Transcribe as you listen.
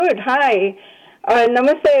good. Hi.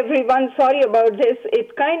 Namaste everyone. Sorry about this.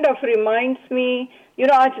 It kind of reminds me,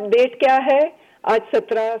 आज date क्या है? आज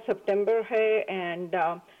 17 September है and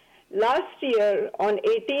last year on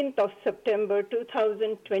 18th of September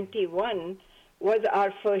 2021 was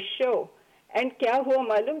our first show. And क्या हुआ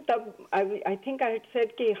मालूम तब I think I had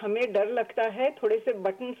said कि हमें डर लगता है थोड़े से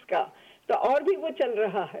buttons का तो और भी वो चल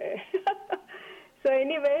रहा है. So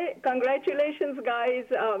anyway, congratulations guys.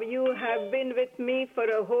 You have been with me for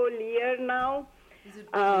a whole year now.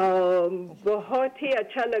 बहुत ही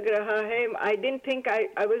अच्छा लग रहा है. I didn't think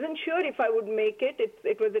I wasn't sure if I would make it.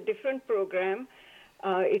 It was a different program.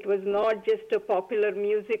 It was not just a popular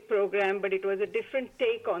music program, but it was a different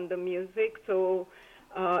take on the music. So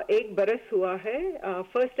एक बरस हुआ है.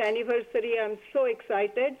 First anniversary. I'm so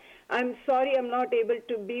excited. I'm sorry I'm not able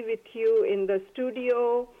to be with you in the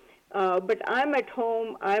studio. But I'm at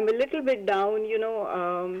home. I'm a little bit down,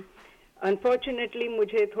 unfortunately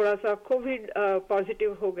मुझे थोड़ा सा COVID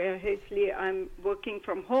positive हो गया है इसलिए I'm working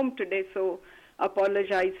from home today, so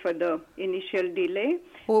apologize for the initial delay.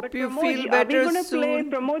 Hope but you Pramod, feel better are we going to play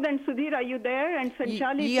soon. Pramod and Sudhir, are you there? And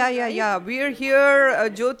Sanchali Yeah. We're here,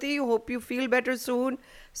 Jyoti. Hope you feel better soon.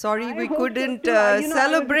 Sorry I we hope so couldn't too. I was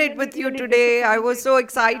celebrate with you really today. I was so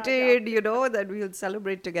disappointed. excited, that we'll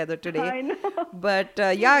celebrate together today. I know. But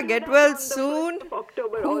We'll get do that well on the soon. 1st of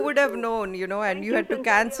October Who would have also. known, and Thank you you, had to Sanchali.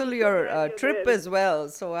 cancel I'm so your glad you're trip there. as well.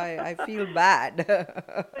 So I feel bad.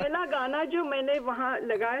 पहला गाना जो मैंने वहाँ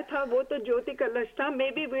लगाया था वो तो ज्योति कलश था.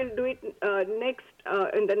 Maybe we'll do it next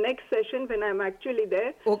in the next session when I'm actually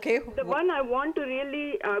there. Okay. The one I want to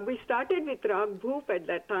really we started with Rag Bhoop at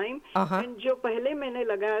that time. And जो पहले मैंने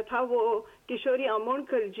लगाया था वो किशोरी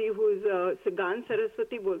अमोणकर जी, who's गान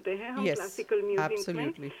सरस्वती बोलते हैं हम classical music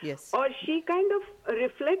absolutely, में. yes. और she kind of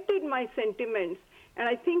reflected my sentiments. And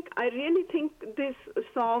I really think this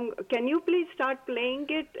song, can you please start playing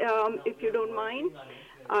it if you don't mind?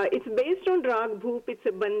 It's based on Rag Bhoop. It's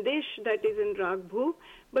a bandish that is in Rag Bhoop.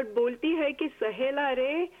 But बोलती है कि सहेला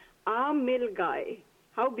रे आ मिल गाए.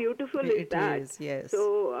 How beautiful is that? It is, yes. So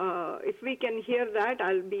if we can hear that,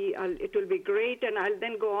 it will be great, and I'll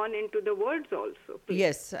then go on into the words also. Please.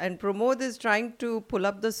 Yes, and Pramod is trying to pull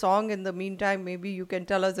up the song. In the meantime, maybe you can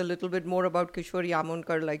tell us a little bit more about Kishori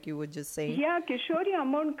Amonkar, like you were just saying. Yeah, Kishori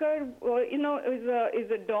Amonkar,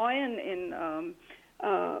 is a doyen in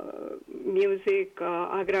music,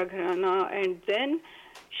 Agra Gharana, and then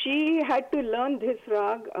she had to learn this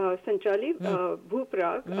rag, Sanchali, Bhoop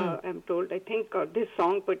rag, I'm told. I think this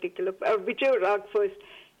song particular, whichever rag first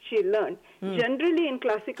she learned. Generally in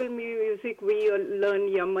classical music, we learn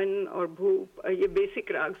Yaman or Bhoop, ye basic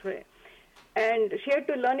rags hai. And she had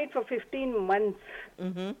to learn it for 15 months.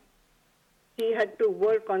 She had to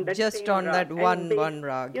work on that just same on rag. that one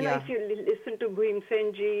rag. You know, if you listen to Bhim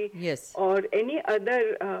Senji, yes, or any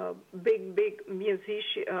other big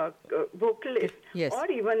musician, vocalist, yes,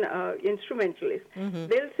 or even instrumentalist,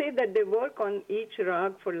 they'll say that they work on each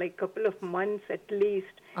rag for like couple of months at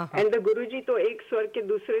least. And the Guruji to ek swar ke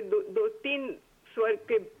dusre do teen swar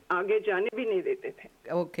ke आगे जाने भी नहीं देते थे.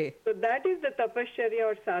 Okay. So that is the tapasya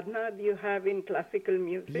or sadhana you have in classical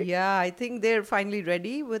music. Yeah, I think they're finally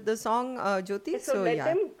ready with the song, Jyoti. So let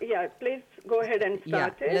them, please go ahead and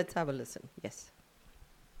start it. Let's have a listen. Yes.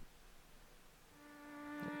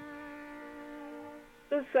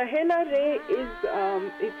 So Sahela Re is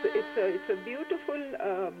it's a beautiful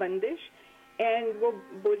bandish, and वो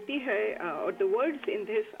बोलती है or the words in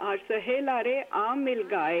this are Sahela Re आ मिल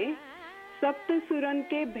गाए सप्त सुरन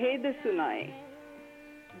के भेद सुनाए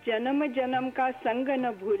जन्म जन्म का संग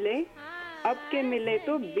न भूले अब के मिले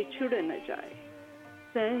तो बिछुड़ न जाए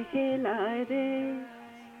सहेला रे.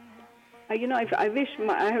 I wish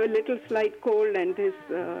I have a little slight cold and this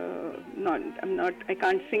I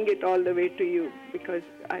can't sing it all the way to you because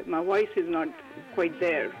my voice is not quite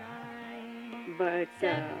there, but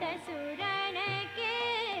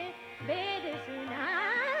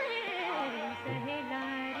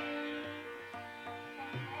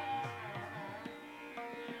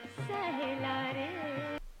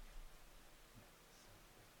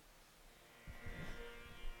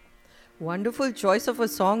wonderful choice of a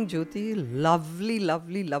song, Jyoti. Lovely,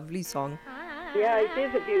 lovely, lovely song. Yeah, it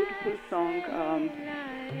is a beautiful song.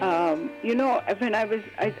 When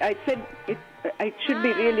I said it should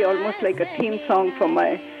be really almost like a theme song for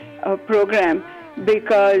my program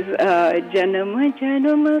because Janam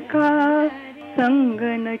Janam ka sang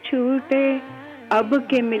na chute ab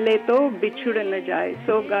ke mile to bichud na jaye.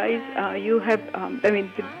 So guys, you have,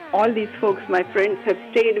 all these folks, my friends, have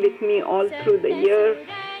stayed with me all through the year.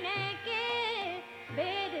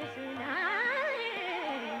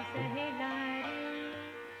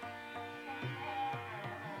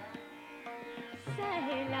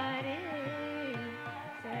 सहेला रे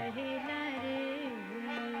सहेला रे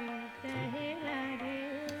सहेला रे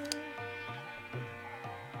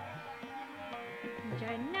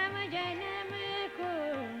जन्म जन्म को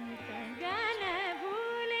संगन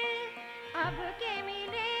भूले अब के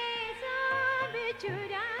मिले सो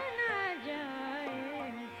बिछुड़ा ना जाए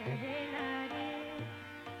सहेला रे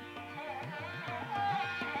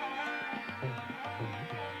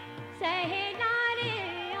सहेला रे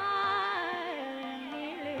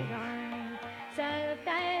मिल गए सब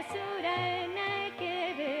सुरन के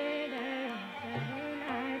बेड़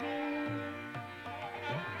सहेला रे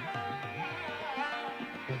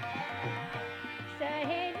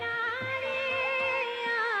सहेला रे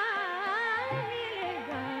मिल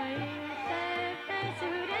गए सब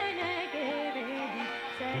सुरन के बेड़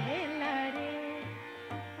सहेला रे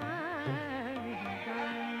मिल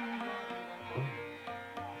गए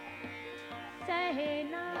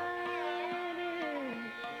सहेला रे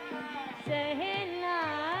सहेला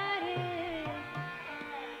रे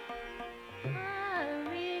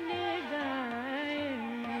मिल गए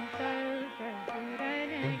सब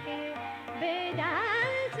सुरन के बेड़ा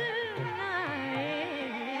सुनाए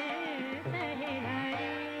सहेला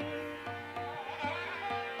रे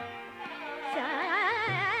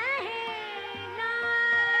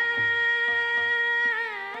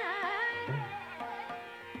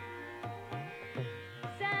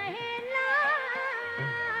सहेला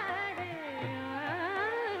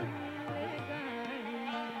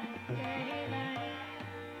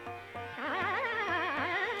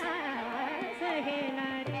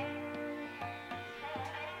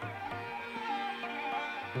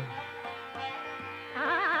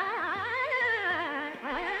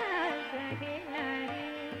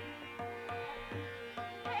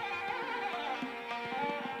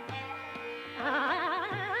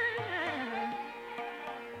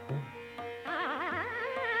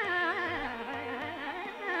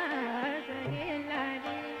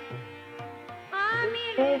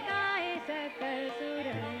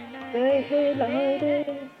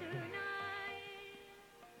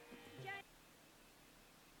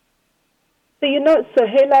So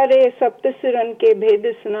सहेला रे सप्तसुरन के भेद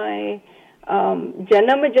सुनाए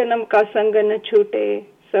जन्म जन्म का संग न छूटे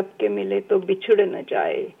सबके मिले तो बिछुड़ न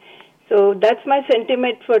जाए. So that's my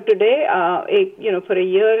sentiment for today. For a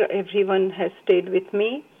year everyone has stayed with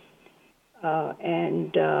me,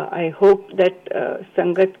 and I hope that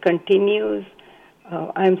Sangat continues.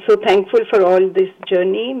 I'm so thankful for all this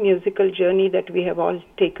journey, musical journey that we have all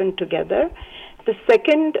taken together. The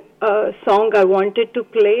second song I wanted to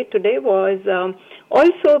play today was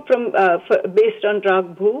also based on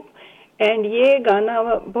Rag Bhoop, and ये गाना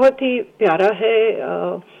बहुत ही प्यारा है.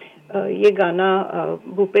 ये गाना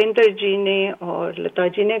भूपेंद्र जी ने और लता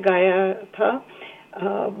जी ने गाया था.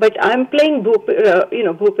 But I'm playing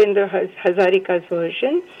Bhupendra Hazarika's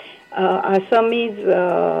version. Assamese,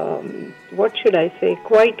 what should I say?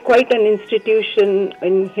 Quite an institution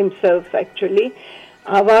in himself actually.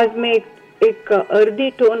 आवाज में एक अर्दी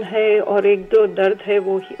टोन है और एक दो दर्द है,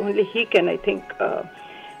 वो only he can I think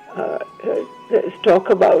talk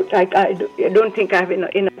about. I don't think I have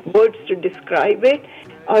enough words to describe it.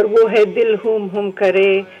 और वो है दिल हुम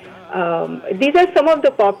करे. These are some of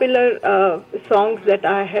the popular songs that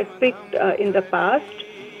I had picked in the past,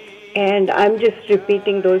 and I'm just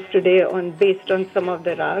repeating those today based on some of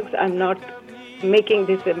the rags. I'm not making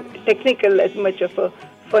this a technical as much of a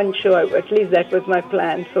fun show. At least that was my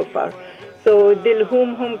plan so far. So Dil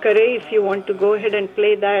Hum Kare, if you want to go ahead and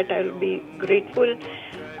play that, I'll be grateful.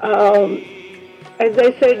 As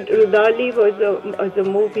I said, Rudali was a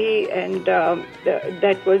movie, and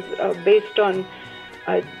that was based on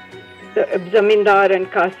the Zamindar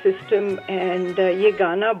and caste system. And ये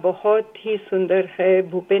गाना बहुत ही सुंदर है,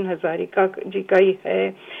 भूपेन हजारिका जी का ही है,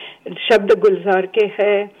 शब्द गुलजार के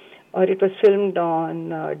है, और it was filmed on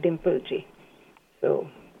Dimple ji. So,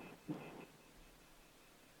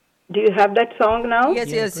 do you have that song now?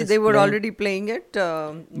 Yes, they were already playing it.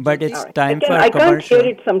 But it's time for I a commercial. can't hear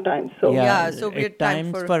it sometimes. So so we're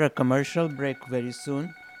time for a commercial break very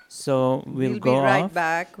soon. So we'll go be right off.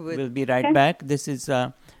 back. We'll be right back. This is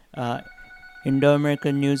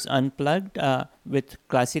Indo-American News Unplugged with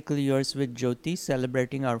Classically Yours with Jyoti,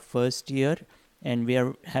 celebrating our first year, and we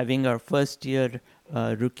are having our first year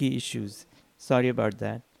rookie issues. Sorry about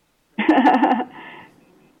that.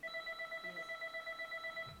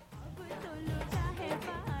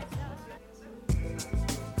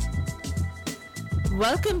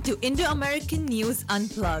 Welcome to Indo-American News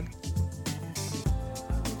Unplugged.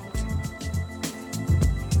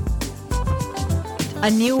 A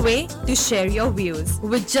new way to share your views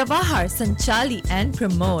with Jawahar, Sanchali and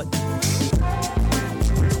Pramod.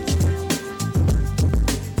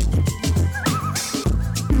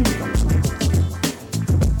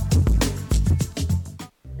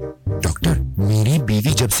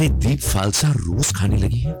 जब से दीप फालसा रोज खाने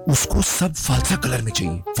लगी है, उसको सब फालसा colour में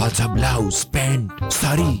चाहिए। फालसा ब्लाउज, पैंट,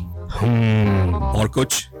 साड़ी। और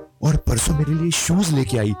कुछ? और परसों मेरे लिए शूज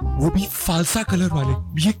लेके आई, वो भी फालसा कलर वाले।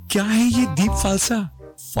 ये क्या है ये दीप फालसा?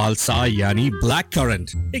 फालसा यानी ब्लैक करंट,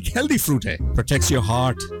 एक हेल्दी फ्रूट है। Protects your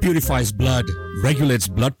heart, purifies blood, regulates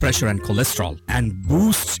blood pressure and cholesterol and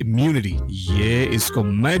boosts immunity. ये इसको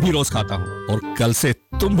मैं भी रोज खाता हूँ और कल से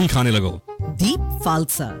तुम भी खाने लगो। Deep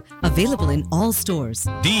Falsa, available in all stores.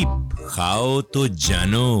 दीप खाओ तो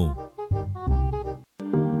जानो।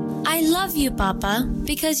 I love you, Papa,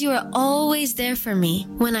 because you are always there for me.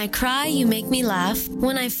 When I cry, you make me laugh.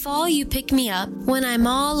 When I fall, you pick me up. When I'm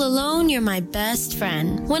all alone, you're my best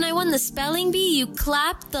friend. When I won the spelling bee, you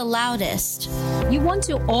clapped the loudest. You want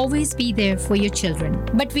to always be there for your children,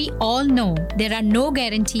 but we all know there are no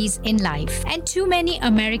guarantees in life, and too many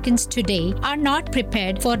Americans today are not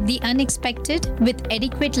prepared for the unexpected with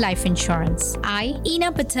adequate life insurance. I, Ina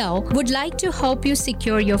Patel, would like to help you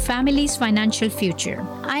secure your family's financial future.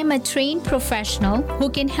 I'm a trained professional who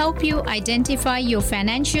can help you identify your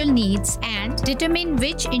financial needs and determine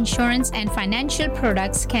which insurance and financial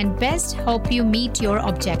products can best help you meet your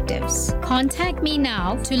objectives. Contact me now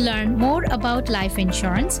to learn more about life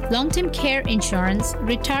insurance, long-term care insurance,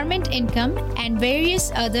 retirement income, and various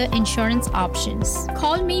other insurance options.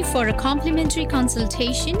 Call me for a complimentary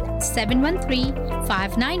consultation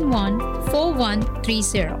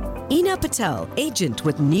 713-591-4130. Ina Patel, agent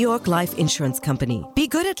with New York Life Insurance Company. Be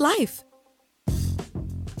good at life.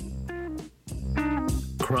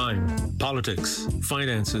 Crime, politics,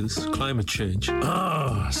 finances, climate change.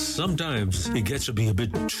 Sometimes it gets to be a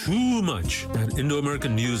bit too much. At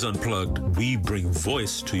Indo-American News Unplugged, we bring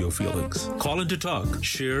voice to your feelings. Call in to talk,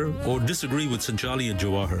 share, or disagree with Sanchali and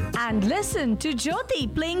Jawahar. And listen to Jyoti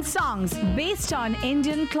playing songs based on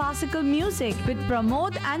Indian classical music with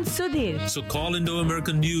Pramod and Sudhir. So call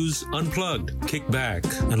Indo-American News Unplugged. Kick back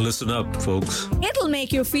and listen up, folks. It'll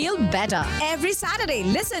make you feel better. Every Saturday,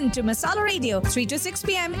 listen to Masala Radio, 3 to 6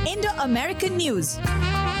 p.m. Indo-American News.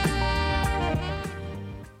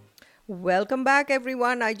 Welcome back,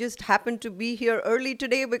 everyone. I just happened to be here early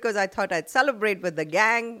today because I thought I'd celebrate with the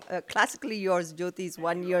gang. Classically Yours, Jyoti's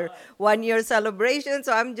one year celebration.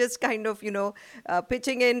 So I'm just kind of,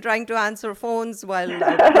 pitching in, trying to answer phones while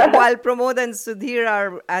Pramod and Sudhir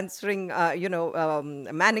are answering,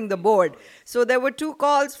 manning the board. So there were 2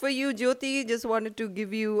 calls for you, Jyoti. Just wanted to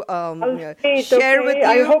give you share with you.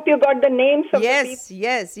 I hope you got the names of the people.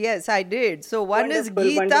 Yes, I did. So one is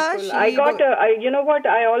Geeta. Wonderful. I got. You know what?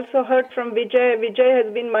 I also heard from Vijay. Vijay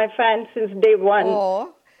has been my fan since day one. Oh.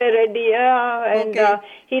 Ready, and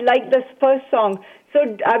he liked the first song. So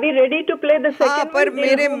are we ready to play the second पर one?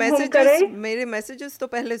 मेरे messages तो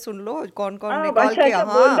पहले सुन लो कौन निकाल के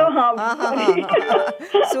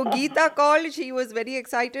So Geeta called. She was very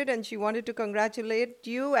excited and she wanted to congratulate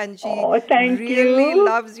you, and she really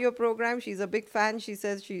loves your program. She's a big fan. She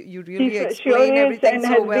says you really explain everything and so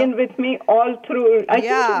has well. Been with me all through. I think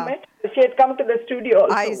you met. She had come to the studio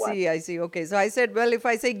also. I see. Okay, so I said, well, if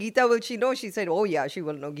I say Geeta, will she know? She said, oh yeah, she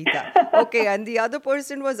will know Geeta. Okay, and the other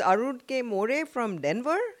person was Arun K. More from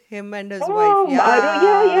Denver. Him and his wife.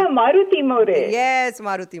 Yeah, Maruti More. Yes,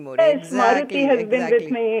 Maruti More. Yes, exactly, Maruti has been with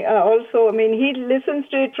me also. I mean, he listens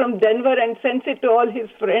to it from Denver and sends it to all his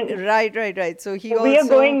friends. Right. So we are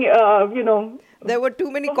going, There were too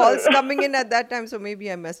many calls coming in at that time, so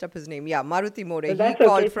maybe I messed up his name. Yeah, Maruti More. So he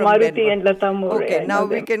called from Maruti Denver. And Lata More. Okay, now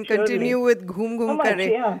we can continue with Ghum Ghum Kare.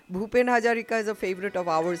 Yeah. Bhupen Hajarika is a favorite of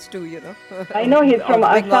ours too, I know he's from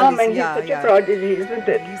Assam and he's such a prodigy, isn't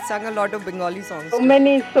it? He sung a lot of Bengali songs. So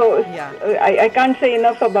many, I can't say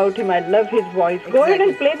enough about him. I love his voice. Exactly. Go ahead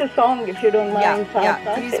and play the song if you don't mind.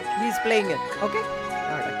 He's playing it. Okay?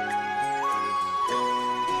 All right.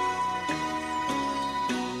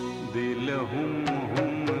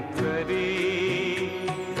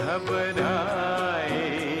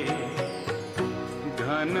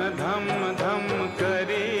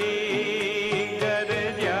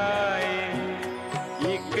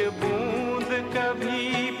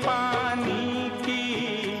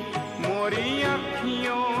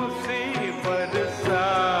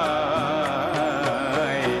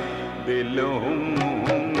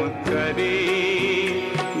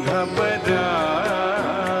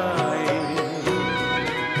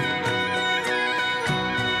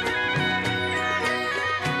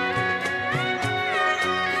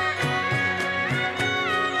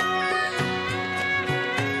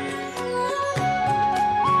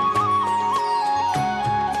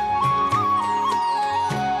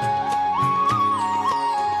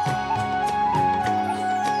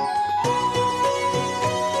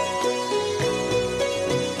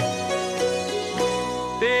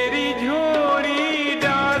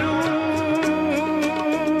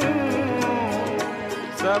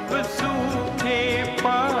 सब सूखे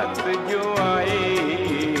पात जो आए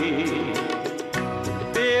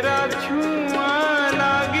तेरा छुआ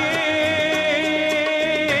लागे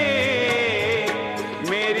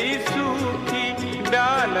मेरी सूखी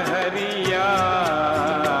डाल हरिया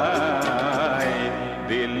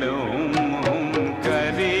दिल हुम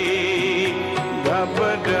करे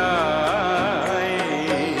घबराए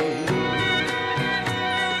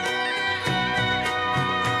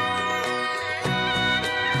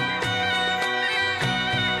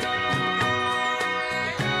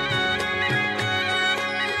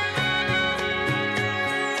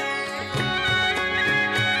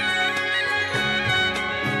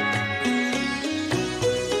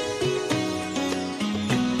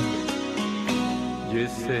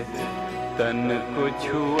जिस तन को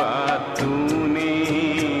छुआ तूने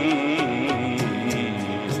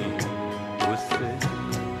उस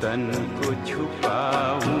तन को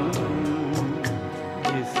छुपाऊं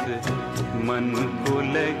जिस मन को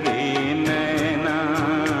लगे नैना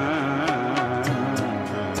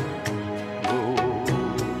वो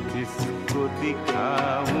किसको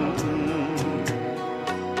दिखाऊं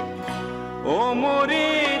ओ मोरे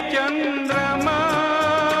चंद्रमा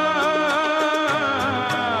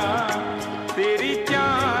तेरी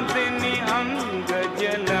चांदनी अंग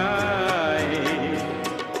जलाए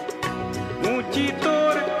ऊंची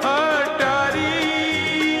तोर अटारी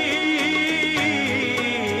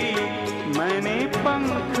मैंने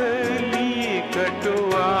पंख लिए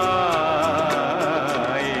कटवाए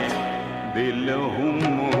दिल हुम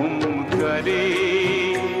करे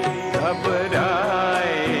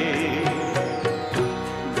घबराए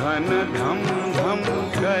घन धम धम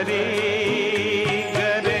करे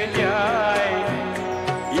गर जाए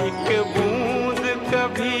एक बूंद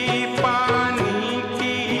कभी पानी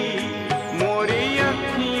की मोरी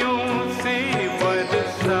अखियों से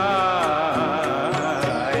बरसाए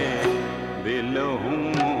दिल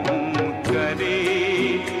हुम करे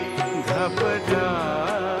घबराए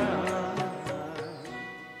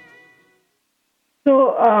So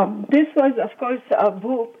this was, of course,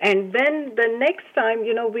 Bhoop. And then the next time,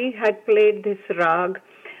 we had played this rag.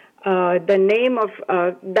 The name of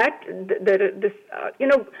that,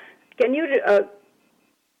 can you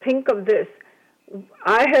think of this?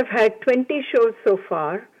 I have had 20 shows so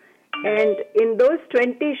far. And in those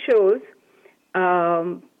 20 shows,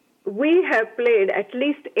 we have played at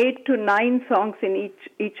least 8 to 9 songs in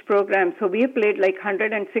each program. So we have played like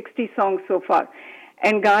 160 songs so far.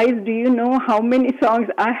 And guys, do you know how many songs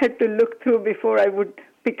I had to look through before I would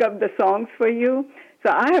pick up the songs for you? So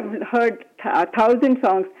I have heard 1,000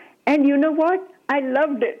 songs. And you know what? I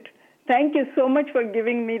loved it. Thank you so much for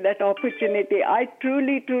giving me that opportunity. I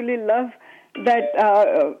truly, truly love that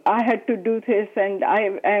I had to do this. And I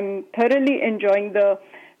am thoroughly enjoying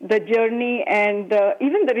the journey and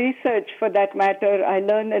even the research for that matter. I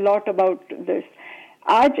learned a lot about this.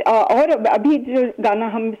 आज और अभी जो गाना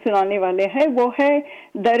हम सुनाने वाले हैं वो है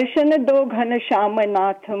दर्शन दो घन श्याम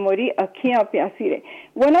नाथ मोरी अखियां प्यासी रे.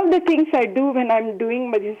 One of the things I do when I'm doing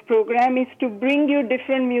this program is to bring you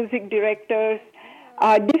different music directors,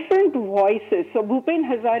 different voices. So Bhupen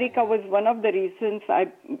Hazarika was one of the reasons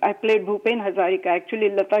I played Bhupen Hazarika. Actually,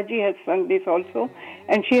 Lata ji has sung this also,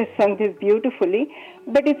 and she has sung this beautifully.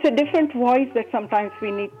 But it's a different voice that sometimes we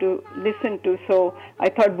need to listen to. So I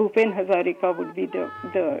thought Bhupen Hazarika would be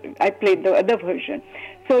I played the other version.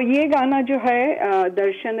 So ये गाना जो है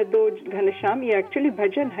दर्शन दो घनश्याम, ये actually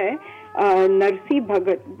भजन है नरसी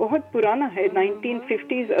भगत. बहुत पुराना है,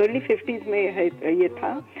 1950s, early 50s में है ये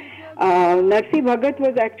था. Narsi Bhagat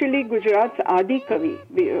was actually Gujarat's Adi Kavi,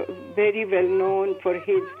 very well known for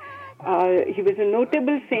his, he was a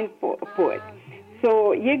notable saint poet.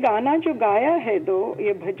 So ये गाना जो गाया है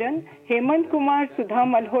ये भजन हेमंत कुमार, सुधा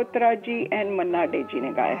Malhotra ji and Manna Dey जी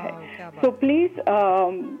ने गाया है. So please,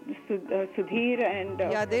 Sudhir and...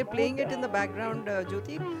 yeah, they're playing it in the background,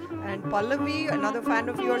 Jyoti. And Pallavi, another fan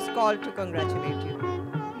of yours, called to congratulate you.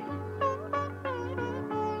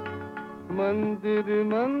 मंदिर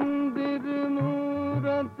मंदिर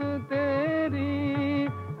मूरत तेरी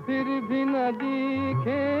फिर भी न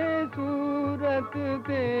दिखे सूरत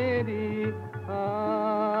तेरी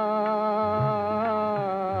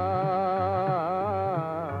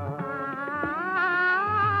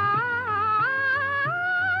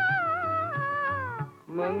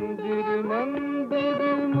मंदिर मंदिर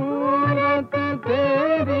मूरत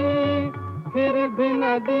तेरी फिर भी न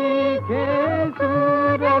दिखे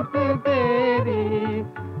सूरत तेरी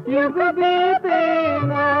युग बीते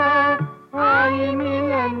ना आई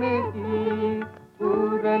मिलन की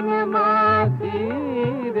पूर्णमासी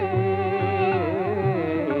रे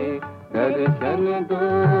दर्शन दो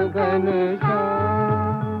घनश्याम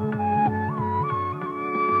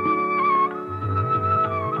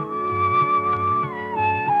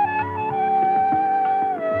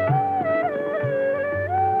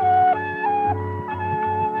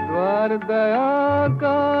द्वार दया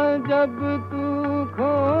का जब तू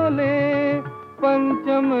खोले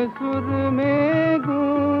पंचम सुर में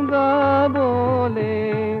गूंगा बोले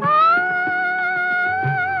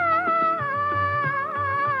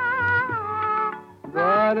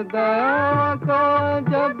द्वार दया का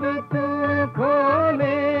जब तू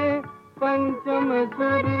खोले पंचम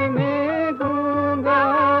सुर में गूंगा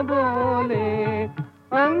बोले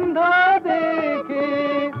अंधा देखे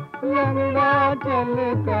लंगड़ा चल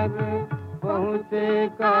कर पहुँचे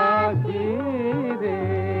काशी रे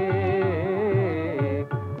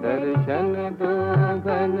दर्शन दो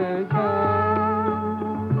घनश्याम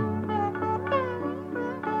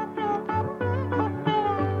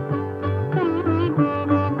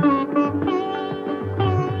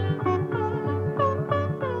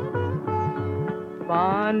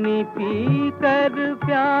पानी पीकर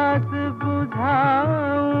प्यास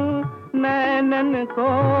बुझाऊं नैनन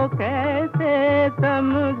को कैसे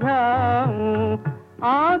समझाऊं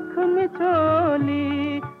आँख में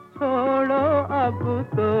छोली छोड़ो अब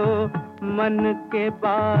तो मन के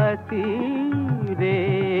बासी रे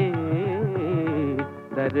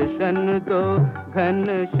दर्शन दो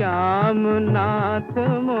घनश्याम नाथ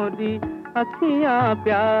मोरी अखियाँ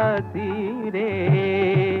प्यासी रे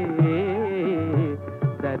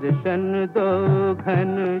दर्शन दो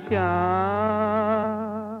घनश्याम।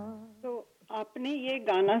 तो आपने ये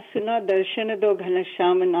गाना सुना दर्शन दो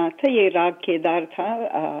घनश्याम नाथ, ये राग केदार था।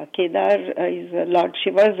 केदार इज लॉर्ड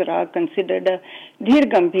शिवा's राग, कंसिडर्ड अ धीर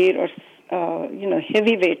गंभीर और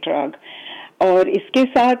हेवी वेट राग, और इसके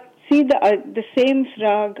साथ सी द सेम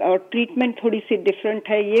राग और ट्रीटमेंट थोड़ी सी डिफरेंट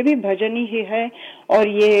है। ये भी भजन ही है और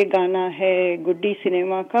ये गाना है गुड्डी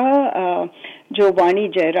सिनेमा का जो वाणी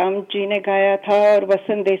जयराम जी ने गाया था, और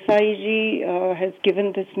Vasant Desai ji has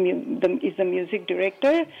given this is the music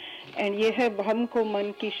director, and ये है हमको मन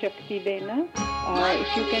की शक्ति देना।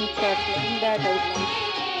 If you can start playing that out.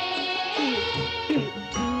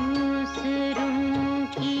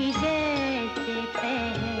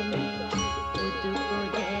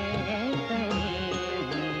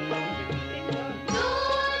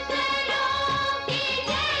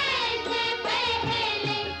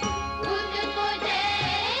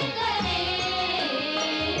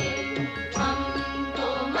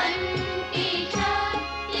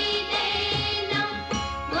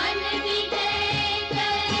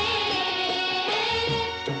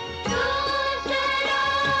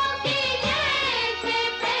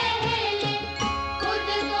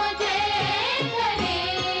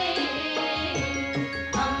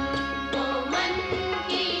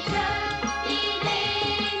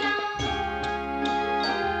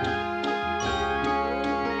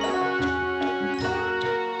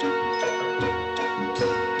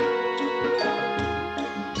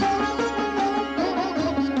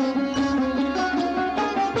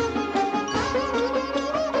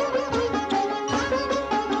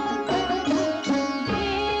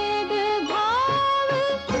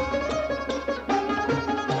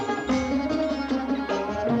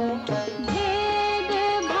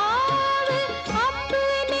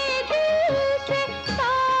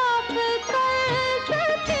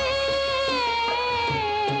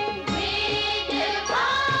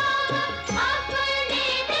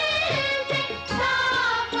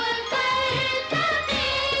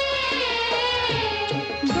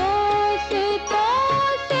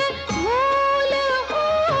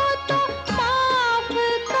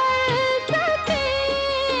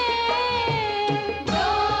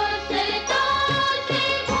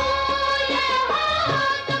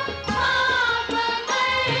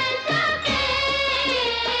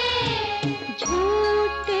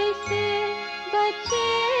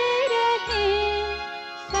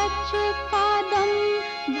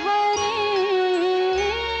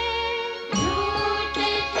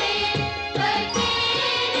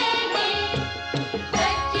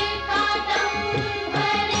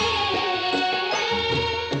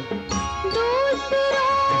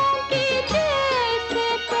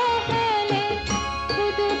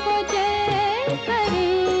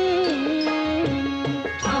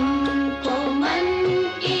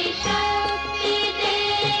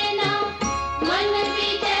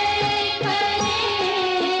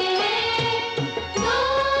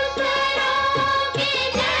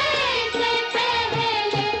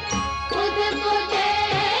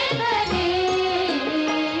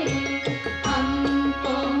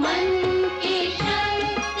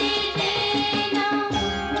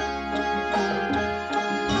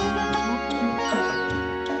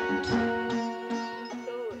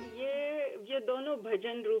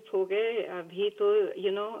 भजन रूप हो गए। अभी तो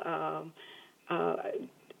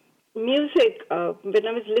music, when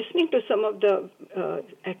I was listening to some of the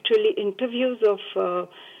actually interviews of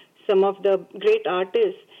some of the great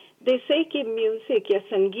artists, they say कि music या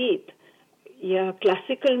संगीत या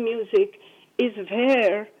classical music is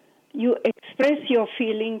where you express your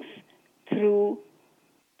feelings through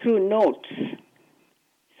notes.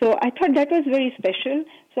 So I thought that was very special.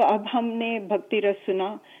 So अब हमने भक्ति रस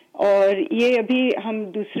सुना और ये अभी हम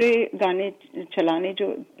दूसरे गाने चलाने जो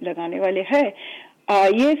लगाने वाले हैं,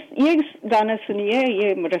 ये गाना सुनिए,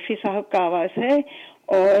 ये रफ़ी साहब का आवाज़ है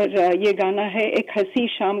और ये गाना है एक हंसी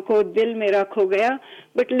शाम को दिल मेरा खो गया.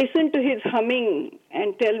 But listen to his humming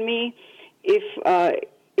and tell me if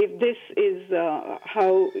this is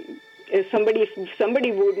how if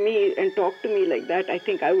somebody would me and talk to me like that, I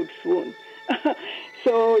think I would swoon.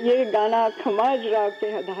 So ये गाना खमाज राग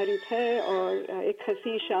पे आधारित है और एक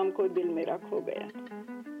हंसी शाम को दिल मेरा खो गया.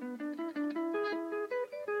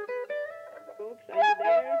 Folks, are you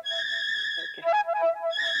there? Okay.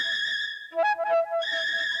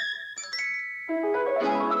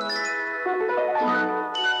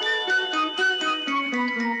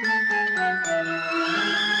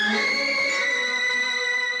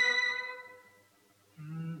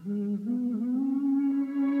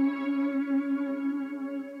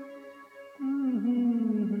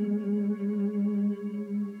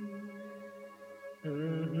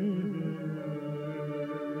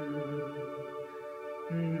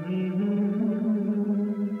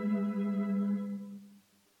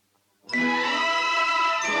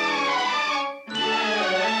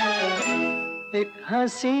 एक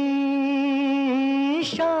हंसी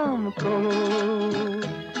शाम को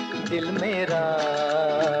दिल मेरा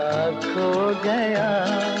खो गया.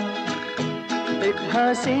 एक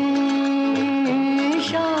हंसी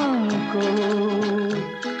शाम को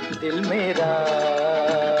दिल मेरा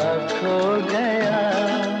खो गया.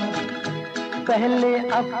 पहले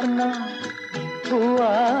अपना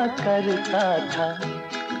हुआ करता था,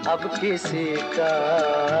 अब किसी का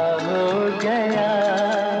हो गया.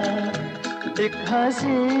 एक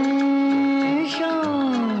हंसी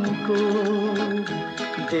शाम को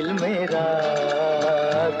दिल मेरा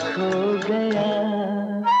खो गया.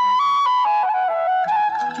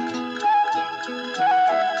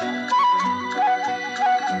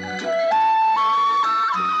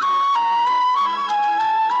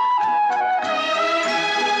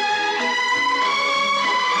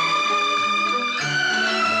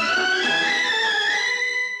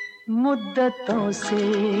 मुद्दतों से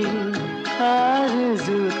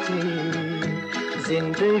आरज़ू थी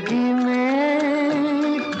जिंदगी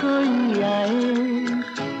में कोई आए.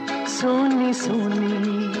 सोनी सोनी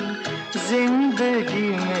जिंदगी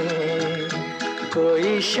में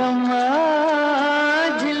कोई शम्मा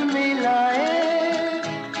झिलमिलाए.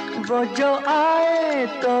 वो जो आए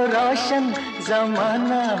तो रोशन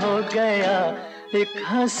जमाना हो गया. एक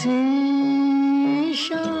हंसी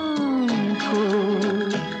शाम को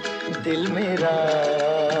दिल मेरा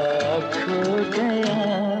खो गया.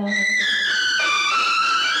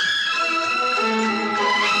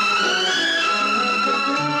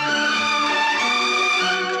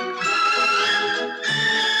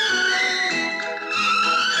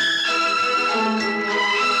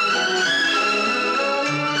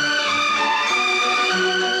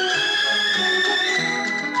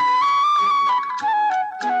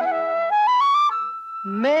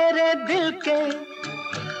 मेरे दिल के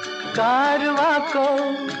कारवां को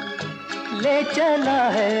ले चला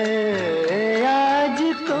है आज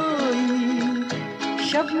कोई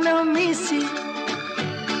शबनमी सी,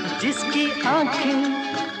 जिसकी आंखें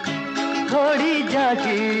थोड़ी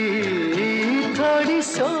जागी थोड़ी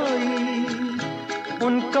सोई.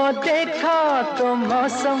 उनको देखा तो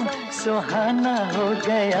मौसम सुहाना हो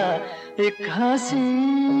गया. एक हंसी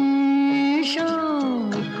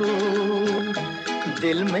शाम को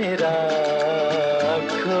दिल मेरा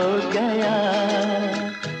खो गया.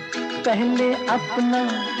 पहले अपना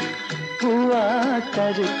हुआ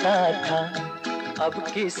करता था, अब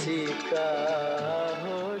किसी का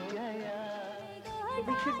हो गया.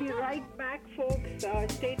 We should be right back, folks.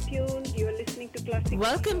 Stay tuned. You're listening to Classic.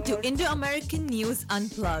 Welcome to Indo-American News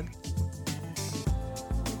Unplugged.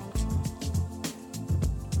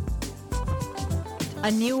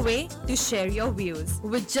 A new way to share your views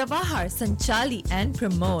with Jawahar, Sanchali and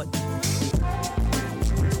Pramod.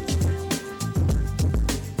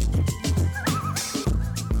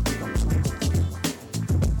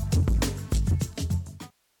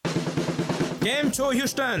 કેમ છો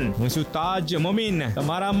હ્યુસ્ટન? હું છું તાજ મોમીન.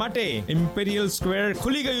 તમારા માટે ઇમ્પેરિયલ સ્ક્વેર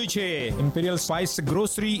ખુલી ગયું છે. ઇમ્પેરિયલ spice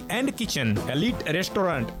grocery and kitchen, elite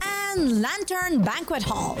restaurant Grand Lantern Banquet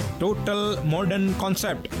Hall. Total modern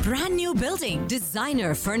concept. Brand new building.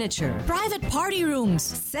 Designer furniture. Private party rooms.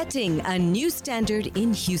 Setting a new standard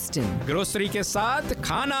in Houston. Grocery के साथ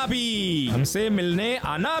खाना भी, हमसे मिलने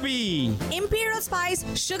आना भी. Imperial Spice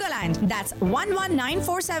Sugarland. That's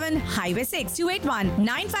 11947 Highway 6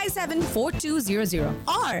 281-957-4200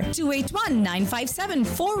 or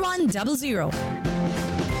 281-957-4100.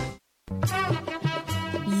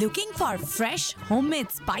 Looking for fresh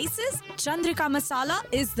homemade spices? Chandrika Masala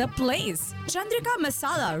is the place. Chandrika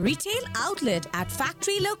Masala retail outlet at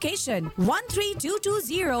factory location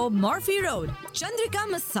 13220 Murphy Road. Chandrika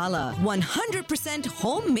Masala, 100%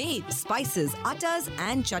 homemade spices, attas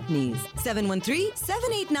and chutneys.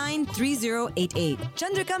 713-789-3088.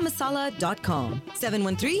 ChandrikaMasala.com.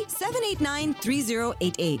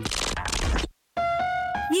 713-789-3088.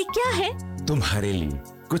 ये क्या है? तुम्हारे लिए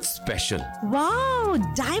कुछ special. Wow,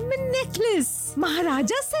 diamond necklace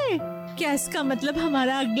Maharaja से. क्या इसका मतलब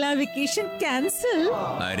हमारा अगला वेकेशन कैंसिल?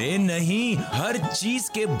 अरे नहीं, हर चीज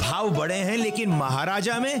के भाव बढ़े हैं लेकिन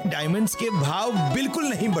महाराजा में डायमंड्स के भाव बिल्कुल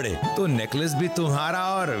नहीं बढ़े. तो नेकलेस भी तुम्हारा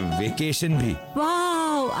और वेकेशन भी.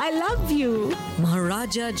 Wow, I love you.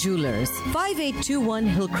 Maharaja Jewelers, 5821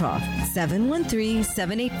 Hillcroft,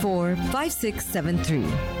 713-784-5673.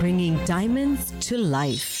 Bringing diamonds to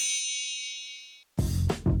life.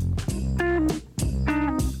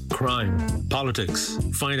 Crime, politics,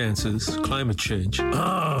 finances, climate change.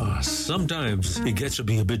 Sometimes it gets to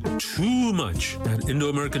be a bit too much. At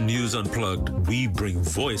Indo-American News Unplugged, we bring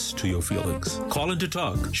voice to your feelings. Call in to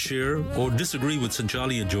talk, share, or disagree with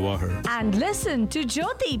Sanchali and Jawahar. And listen to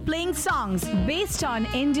Jyoti playing songs based on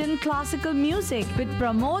Indian classical music with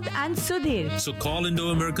Pramod and Sudhir. So call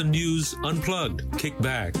Indo-American News Unplugged. Kick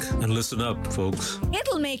back and listen up, folks.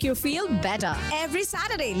 It'll make you feel better. Every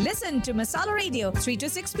Saturday, listen to Masala Radio, 3 to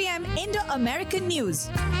 6 p.m. Indo-American News.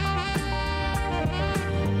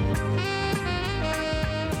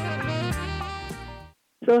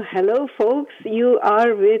 So, hello, folks. You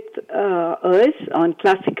are with us on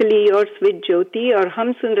Classically Yours with Jyoti, और हम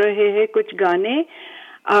सुन रहे हैं कुछ गाने.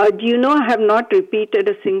 Do you know I have not repeated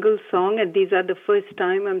a single song, and these are the first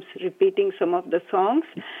time I'm repeating some of the songs.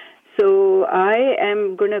 So I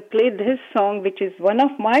am going to play this song, which is one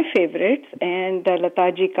of my favorites, and Lata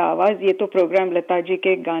ji का आवाज. ये तो programme Lata ji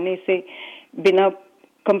के गाने से बिना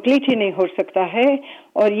complete ही नहीं हो सकता है.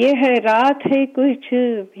 और ये है रात है कुछ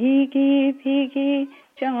भीगी भीगी,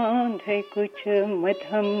 चांद है कुछ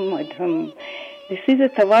मधम मधम. This is a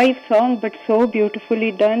Tawai song, but so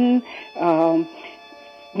beautifully done.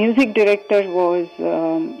 Music director was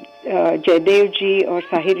Jaydev जी और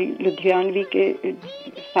साहिर लुधियानवी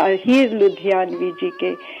जी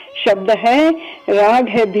के शब्द है. राग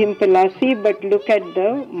है Bhim Palasi, but look at the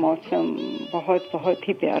मौसम. बहुत बहुत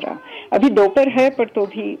ही प्यारा. अभी दोपहर है पर तो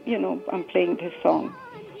भी I am playing this song.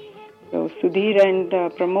 So Sudhir and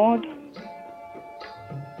Pramod,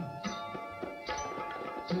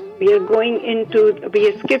 we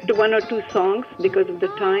have skipped one or two songs because of the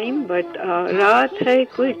time, but Raat hai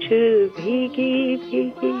kuch bhigi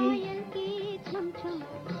bhigi.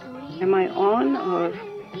 Am I on or?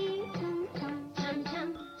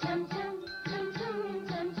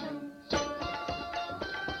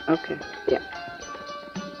 Okay, yeah.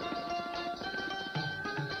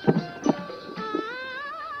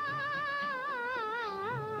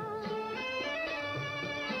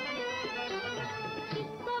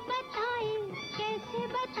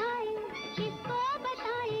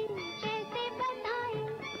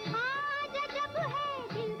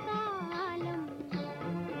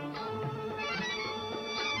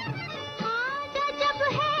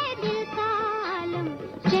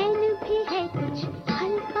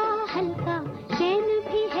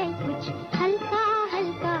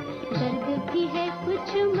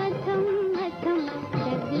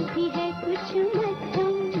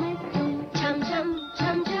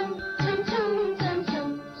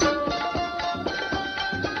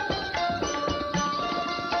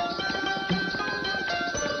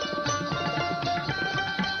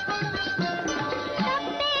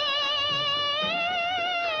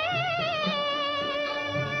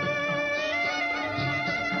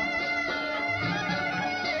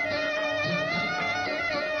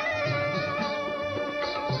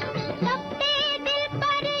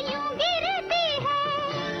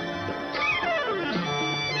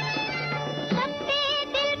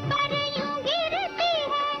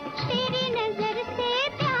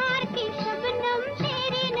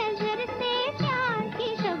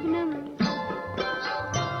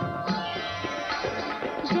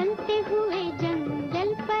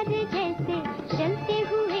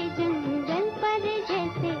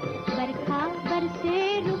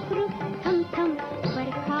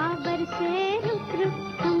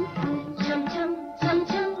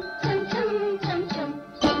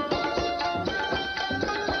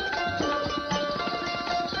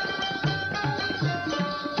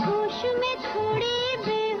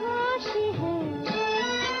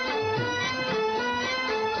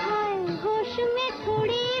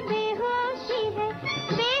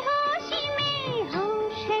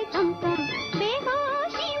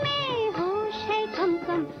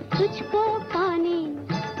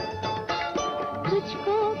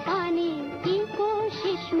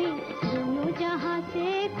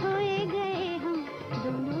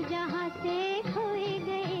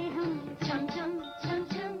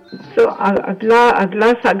 So अगला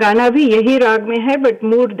अगला गाना भी यही राग में है, but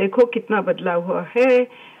mood देखो कितना बदला हुआ है.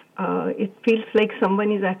 It feels like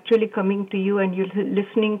someone is actually coming to you and you're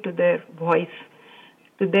listening to their voice,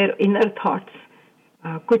 to their inner thoughts.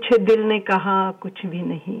 कुछ दिल ने कहा कुछ भी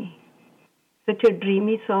नहीं. Such a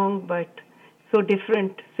dreamy song, but so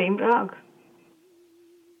different. Same rag.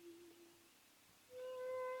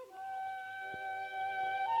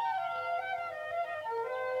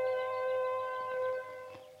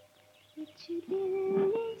 कुछ दिल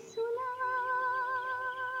ने सुना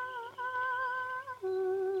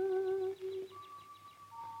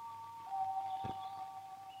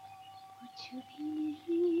कुछ भी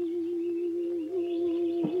नहीं.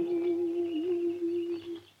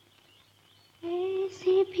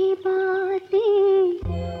 ऐसे भी बातें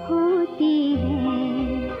होती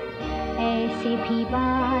हैं, ऐसे भी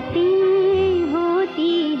बातें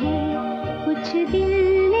होती हैं. कुछ दिल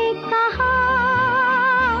ने कहा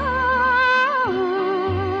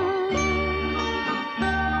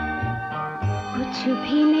कुछ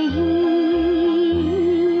भी नहीं.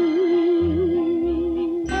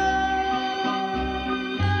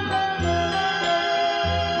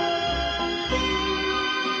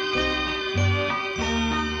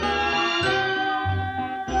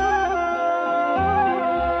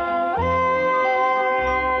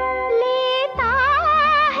 लेता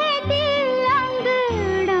है दिल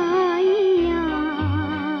अंगड़ाइयाँ,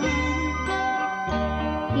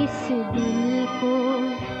 इस दिल को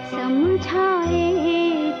समझाए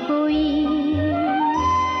कोई.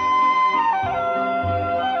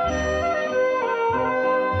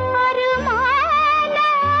 अरमान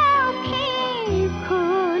आँखें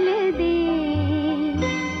खोल दे,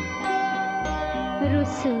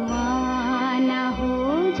 रुसवा न हो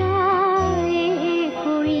जाए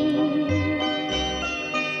कोई.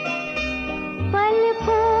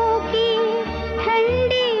 पलकों की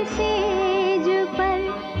ठंडी सेज पर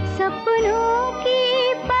सपनों की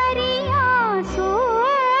परियां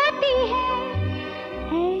सोती हैं.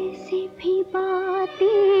 ऐसी भी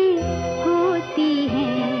बातें होती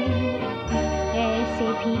हैं, ऐसे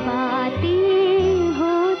भी बातें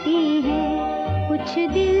होती हैं. कुछ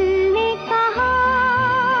दिल ने कहा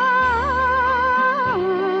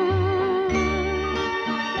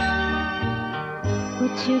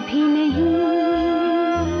कुछ भी नहीं.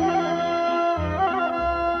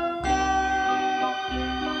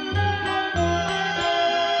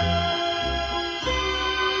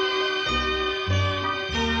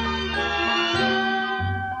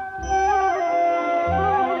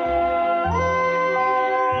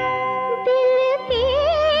 दिल की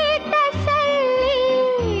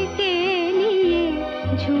तसल्ली के लिए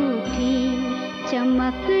झूठी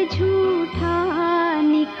चमक झूठा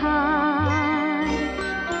निखार.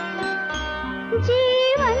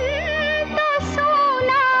 जीवन तो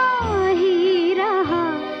सोना ही रहा,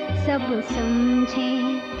 सब समझे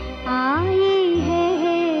आई है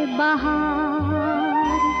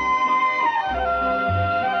बहार.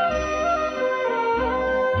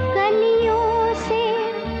 गलियों से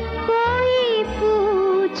कोई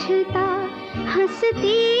पूछता,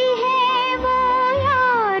 हंसती है वो या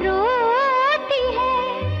रोती है.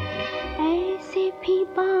 ऐसे भी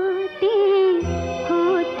बातें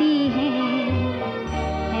होती हैं,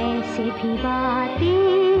 ऐसे भी बातें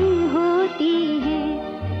होती हैं.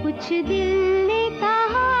 कुछ दिल ने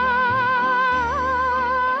कहा.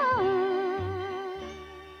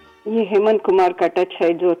 ये हेमंत कुमार का टच है,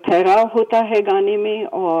 जो ठहराव होता है गाने में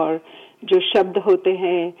और जो शब्द होते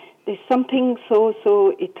हैं. There's something so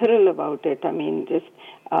ethereal about it. I mean, just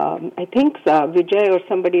I think Vijay or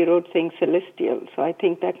somebody wrote saying celestial. So I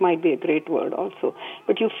think that might be a great word also.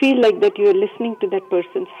 But you feel like that you're listening to that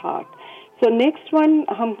person's heart. So next one,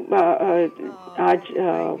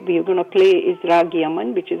 we are going to play is Rag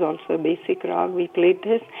Yaman, which is also a basic rag. We played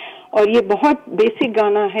this. और ये बहुत basic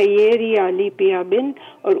गाना है, ये Rilee पिया बिन.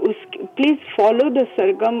 और उस please follow the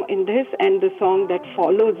Sargam in this and the song that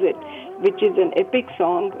follows it, which is an epic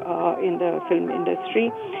song in the film industry.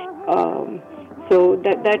 So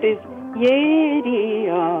that is Ye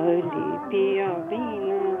Riyali Piya Bin.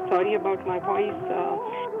 Sorry about my voice.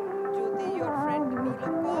 Jyoti, your friend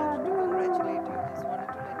Neelam called to congratulate you. Just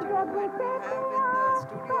wanted to let you know. And we have in the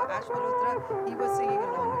studio Ash Malhotra. He was singing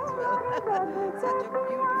along as well. Such a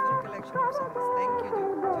beautiful collection of songs. Thank you,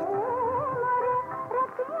 Jyoti. Thank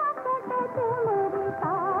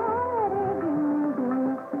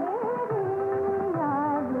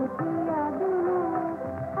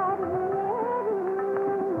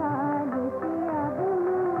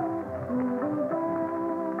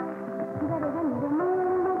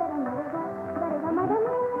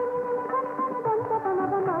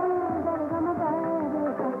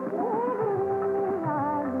you.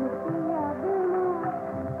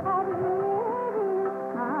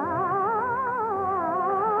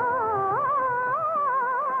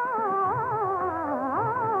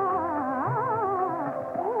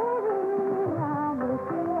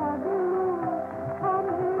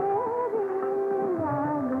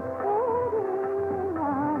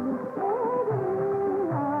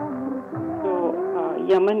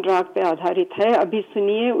 Yemen राग पे आधारित है. अभी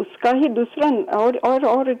सुनिए उसका ही दूसरा और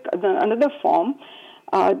another form.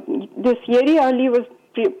 This Yeri Ali was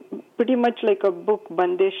pretty much like a book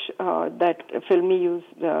bandish that filmi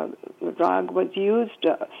used. Rag was used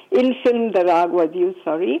in film. The rag was used.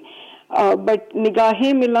 Sorry. But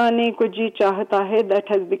Nigahe Milane Ko Ji Chahta Hai, that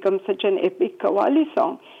has become such an epic Qawwali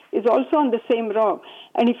song, is also on the same rag.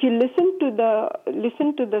 And if you listen to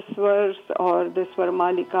the swars or the swar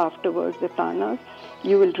malika afterwards, the tanas,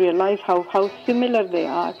 you will realize how similar they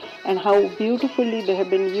are and how beautifully they have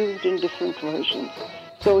been used in different versions.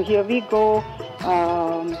 So here we go.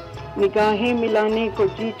 Nigahe Milane Ko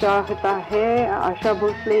Ji Chahta Hai, Asha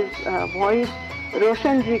Bhosle's voice.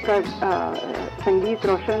 रोशन जी का संगीत.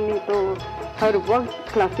 रोशन ने तो हर वक्त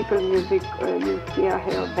classical music use किया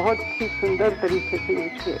है और बहुत ही सुंदर तरीके से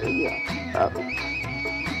यूज किया.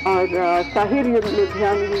 और साहिर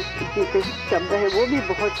लुधियानवी जी के शब्द है वो भी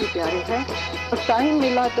बहुत ही प्यारे हैं. और टाइम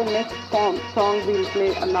मिला तो next song will play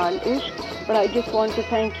Laal Ishq. But I just want to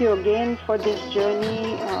thank you again for this journey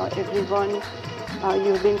everyone.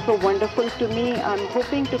 You've been so wonderful to me. I'm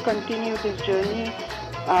hoping to continue this journey.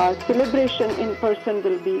 Celebration in person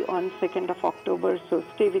will be on 2nd of October, so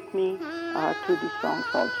stay with me through these songs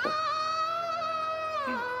also.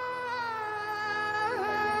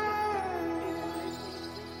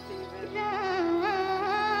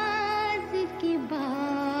 राज की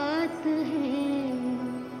बात है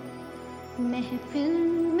महफिल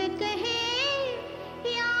में कहे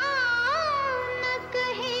या न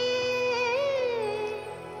कहे,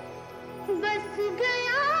 बस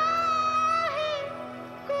गया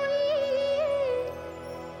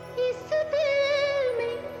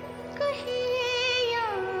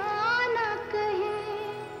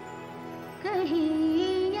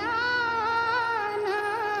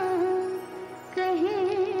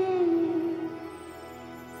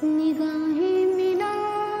निगाहें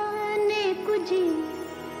मिलाने को जी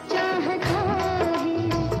चाहता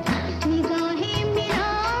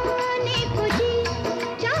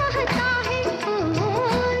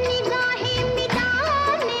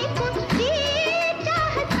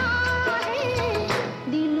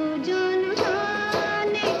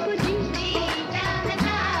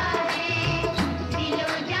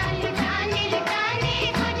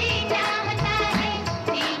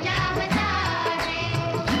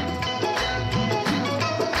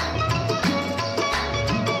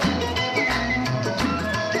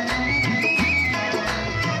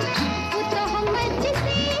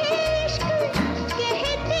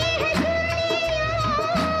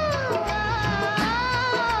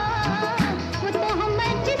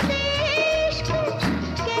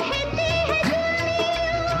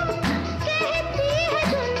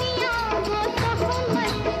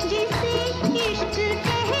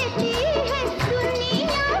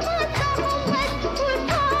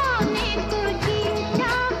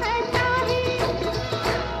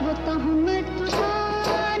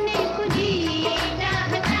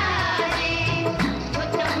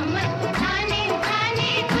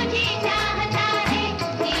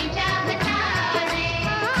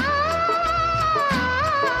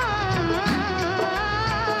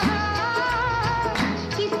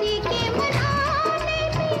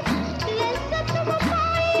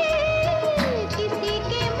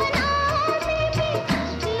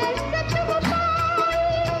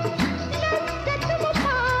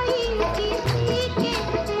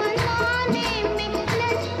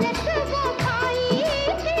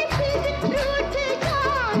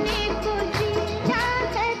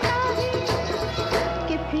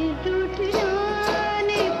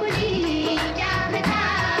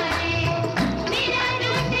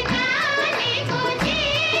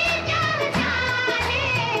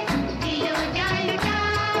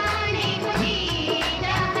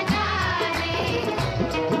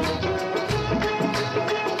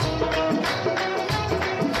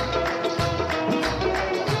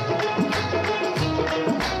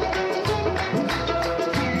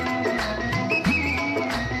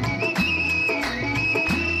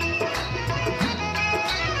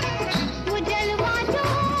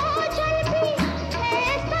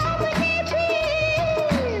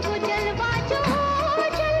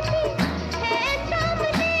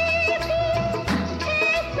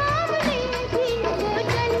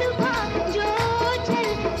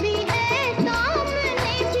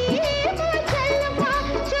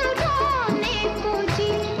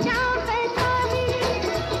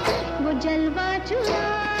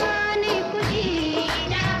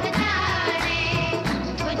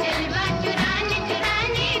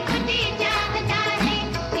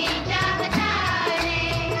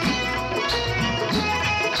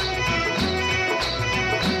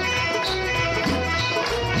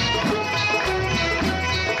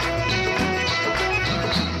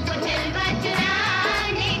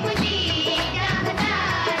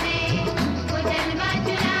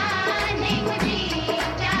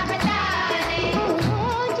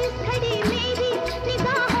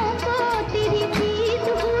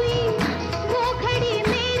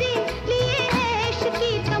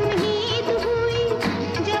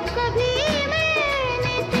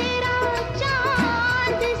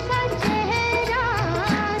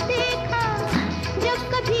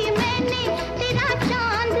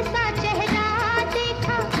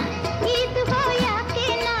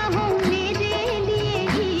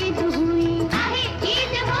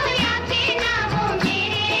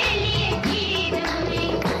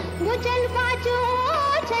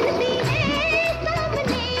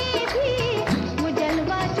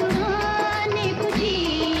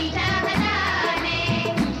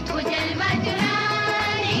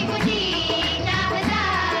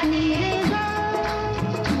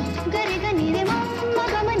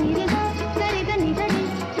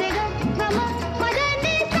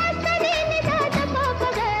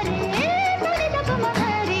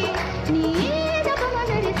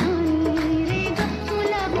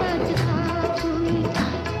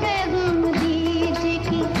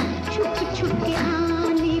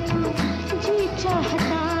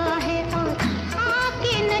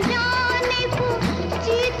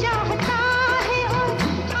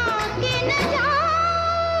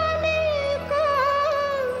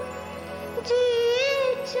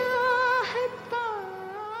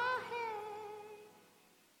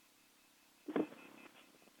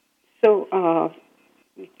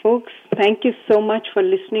folks, thank you so much for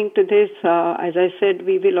listening to this. As I said,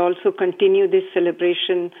 we will also continue this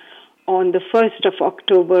celebration on the 1st of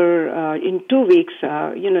October in 2 weeks.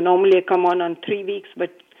 Normally I come on 3 weeks,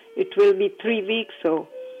 but it will be 3 weeks, so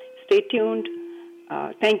stay tuned.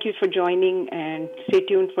 Thank you for joining, and stay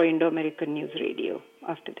tuned for Indo-American News Radio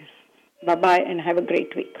after this. Bye-bye, and have a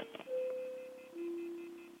great week.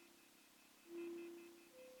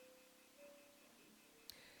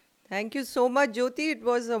 Thank you so much, Jyoti. It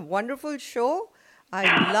was a wonderful show. I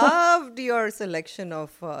loved your selection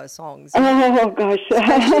of songs. Oh, gosh.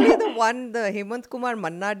 Especially the Hemant Kumar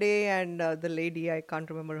Manna Day and the lady, I can't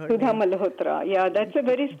remember her Sudha name. Malhotra. Yeah, that's a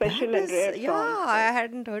very special and rare song. Yeah, I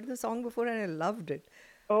hadn't heard the song before and I loved it.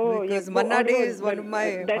 Oh, because yeah. Manna Day is one of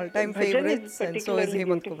my all-time favorites, and so is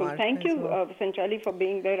Hemant beautiful. Kumar. Thank you, Sanchali, for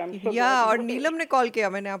being there. I'm so Yeah, glad. और नीलम ने call किया,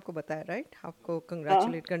 मैंने आपको बताया, right? आपको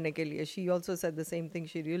congratulate करने के लिए. She also said the same thing.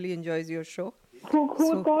 She really enjoys your show. Who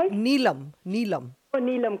called? Neelam. Oh,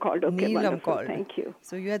 Neelam called. Okay, Neelam wonderful. called. Thank you.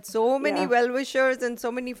 So you had so many well-wishers and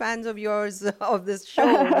so many fans of yours of this show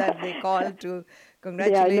that they called to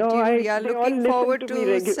congratulate you. They all Looking listen forward me to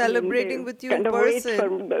regularly. celebrating They with you in kind of person. wait for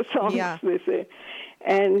the songs, Yeah. they say.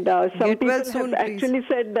 And some Get people well have soon, actually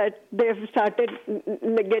said that they've started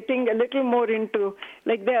getting a little more into,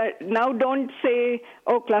 like they are, now don't say,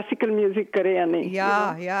 oh, classical music kare ya nahi.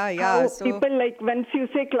 Yeah. How So people, like, once you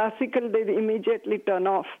say classical, they immediately turn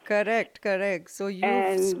off. correct. So you've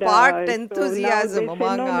And, sparked so enthusiasm now they say,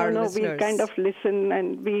 among our no, listeners. we kind of listen,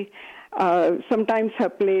 and we sometimes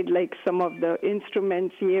have played like some of the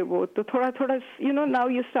instruments, ye wo. To thoda, now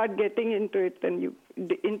you start getting into it, and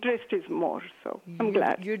the interest is more. So I'm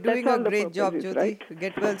glad. You're doing That's a all the great job, purpose is, Jyoti. right?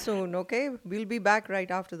 Get well soon, okay? We'll be back right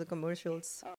after the commercials.